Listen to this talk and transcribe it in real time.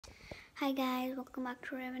Hi guys, welcome back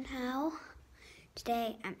to Ravenhow.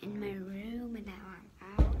 Today I'm in my room and now I'm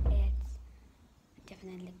out. It's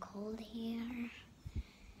definitely cold here.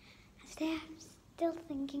 And today I'm still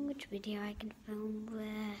thinking which video I can film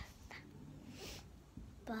with.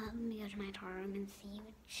 But let me go to my room and see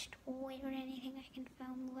which toy or anything I can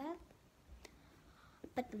film with.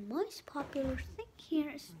 But the most popular thing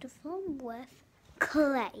here is to film with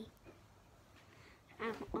clay.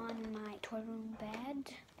 I'm on my toy room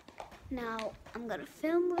bed. Now, I'm gonna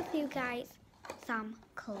film with you guys some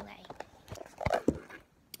clay.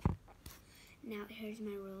 Now, here's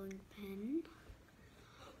my rolling pin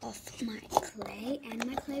of my clay. And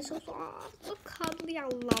my clay is so soft, so cuddly. I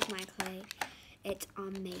love my clay. It's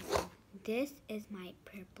amazing. This is my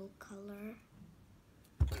purple color.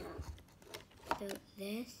 So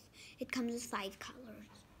it comes with 5 colors.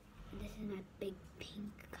 And this is my big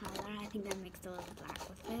pink color. I think I mixed a little black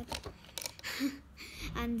with it.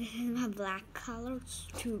 And this is my black color, it's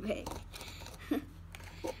too big.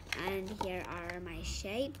 And here are my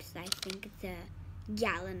shapes. I think it's a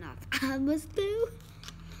gallon of Elmer's poo.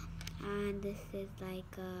 And this is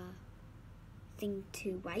like a thing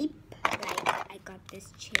to wipe. Like I got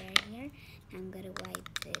this chair here. I'm gonna wipe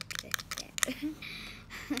it with it.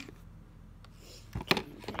 Okay, put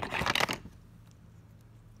it back.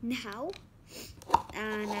 Now,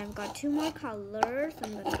 and I've got 2 more colors.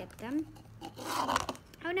 I'm gonna get them.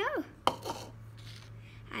 Oh no!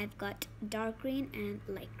 I've got dark green and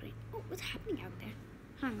light green. Oh, what's happening out there?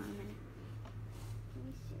 Hang on a minute. Let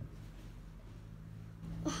me see.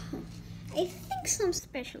 Oh, I think some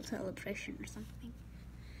special celebration or something.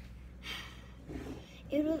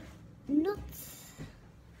 It was not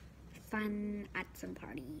fun at some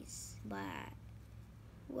parties, but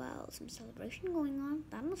well, some celebration going on.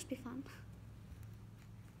 That must be fun.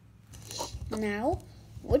 Now,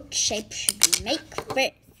 what shape should we make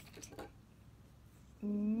first?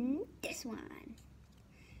 This one.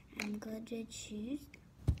 I'm going to choose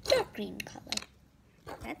dark green color.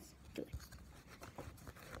 Let's do it.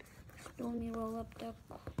 Let me roll up the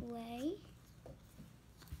clay.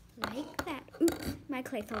 Like that. Oops, my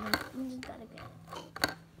clay fell down. You gotta get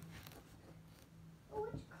it. Oh,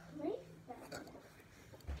 which clay fell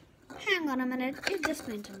down? Hang on a minute. It just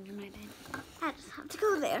went under my bed. I just have to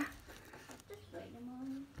go there. Just wait a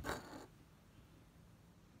moment.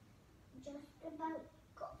 Just about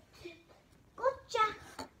got it. Gotcha!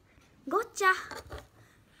 Gotcha!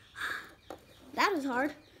 That was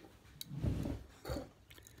hard.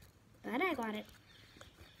 But I got it.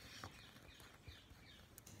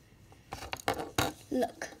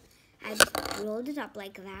 Look, I just rolled it up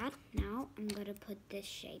like that. Now I'm gonna put this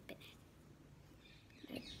shape in it.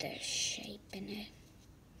 Put this shape in it.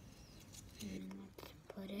 And let's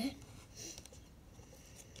put it.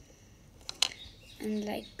 And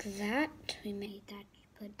like that, we made that,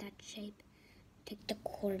 put that shape. Take the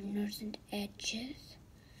corners and edges.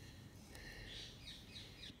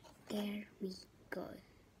 There we go.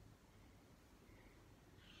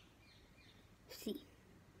 See.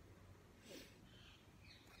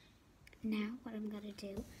 Now what I'm gonna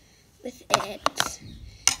do with it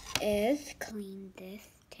is clean this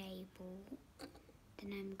table.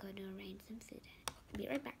 Then I'm gonna arrange some food in it. Be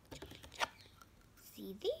right back.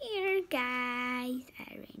 See there, guys.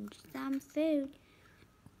 I arranged some food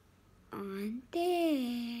on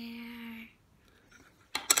there.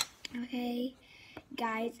 Okay,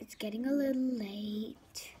 guys, it's getting a little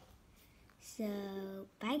late. So,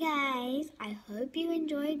 bye guys. I hope you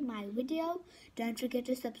enjoyed my video. Don't forget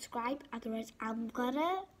to subscribe, otherwise I'm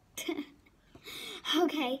gonna...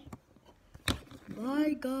 Okay.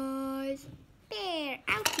 Bye guys. There,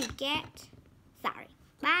 out you get. Sorry.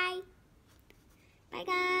 Bye. Bye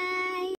guys.